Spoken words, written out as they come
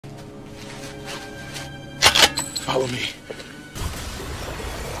Follow me.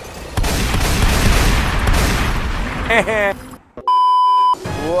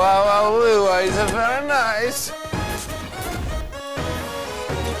 Wow, blue eyes are very nice.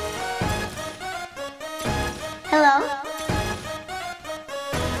 Hello?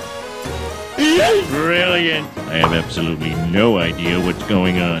 Brilliant. I have absolutely no idea what's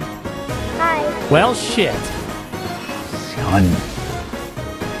going on. Hi. Well, shit. Son.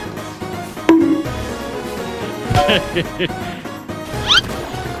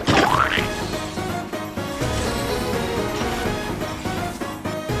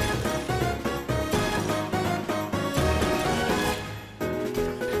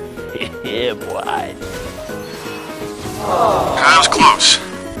 Yeah, boy. That was close.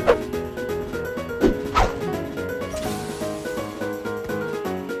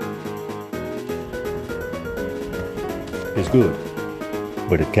 It's good,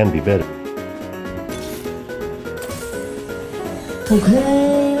 but it can be better.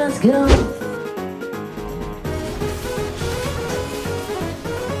 Okay, let's go.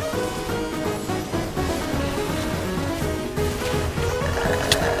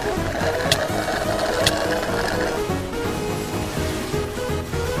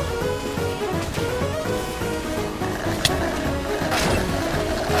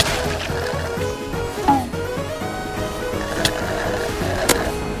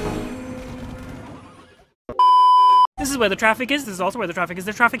 This is where the traffic is. This is also where the traffic is.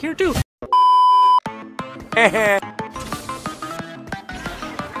 There's traffic here too.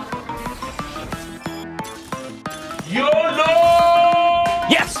 YOLO!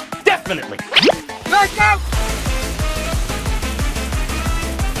 Yes, definitely. Back out!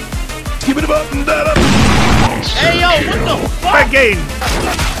 Keep it up and that up. Hey yo, what the fuck? Back in.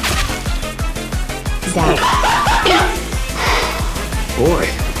 Boy,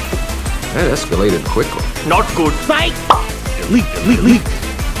 that escalated quickly. Not good. Fight! Delete.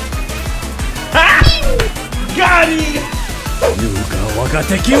 Ah! Got him! Yuga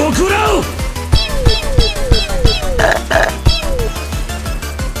wagateki wo kurau!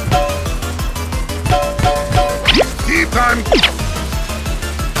 Keep on.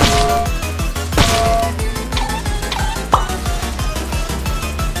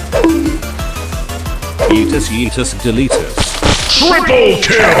 Yeetus, deletus. Triple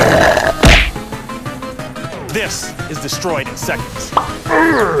kill! This is destroyed in seconds.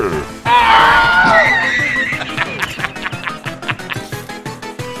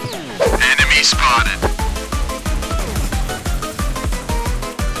 Enemy spotted.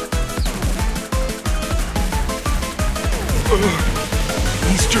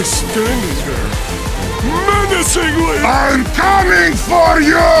 He's just standing there, menacingly. I'm coming for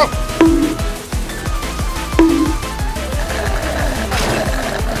you!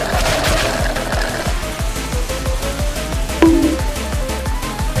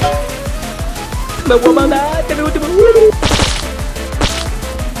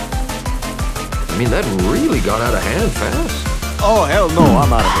 I mean, that really got out of hand fast. Oh, hell no,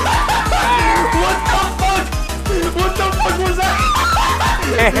 I'm out of here. What the fuck was that?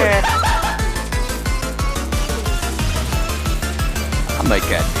 I'll make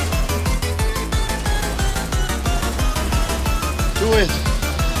that. Do it!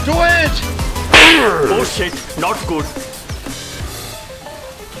 Do it! Oh shit, not good.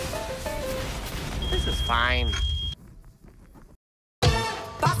 This is fine.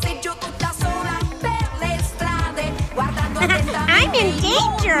 I'm in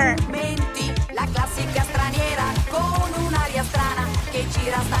danger! La classica straniera con un'aria strana che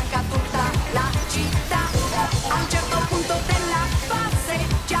gira stanca tutta la città. A un certo punto della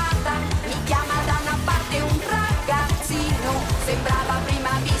passeggiata mi chiama da una parte un ragazzino. Sembrava a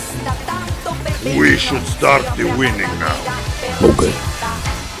prima vista tanto per We should start the winning now. Okay.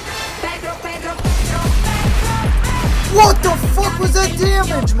 Pedro. What the fuck was that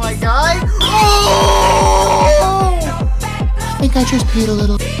damage, my guy? Oh! I think I just peed a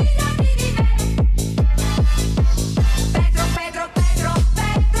little.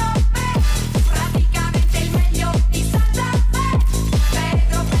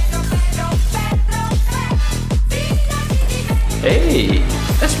 Hey,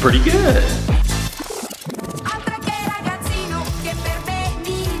 that's pretty good.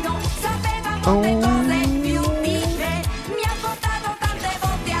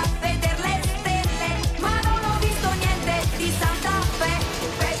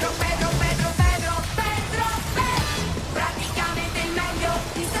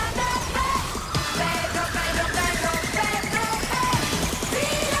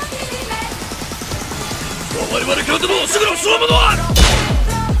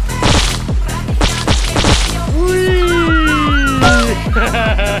 Whee!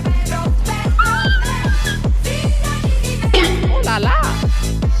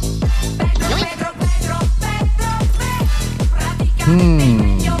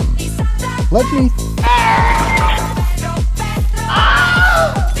 Let me...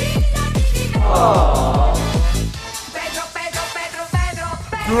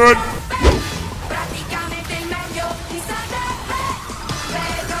 Good